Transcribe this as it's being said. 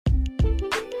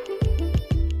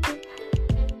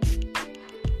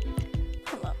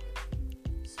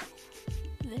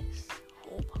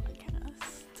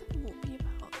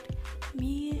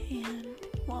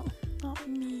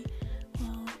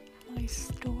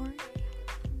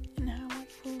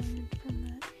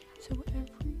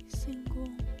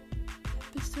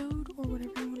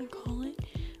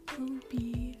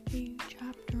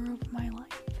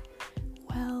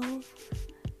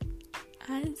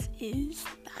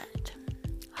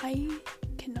I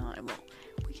cannot, well,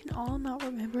 we can all not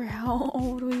remember how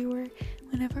old we were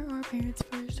whenever our parents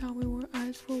first told we were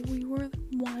us. Well, we were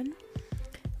 1,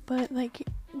 but like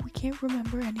we can't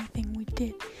remember anything we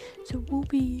did. So we'll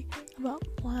be about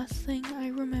last thing I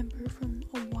remember from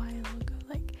a while ago,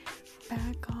 like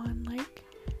back on like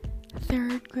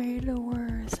 3rd grade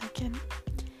or 2nd,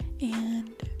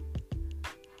 and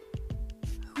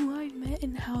who I met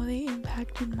and how they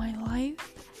impacted my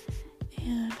life,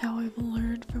 and how I've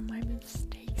learned from my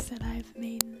mistakes that I've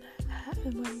made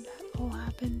when that all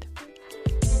happened.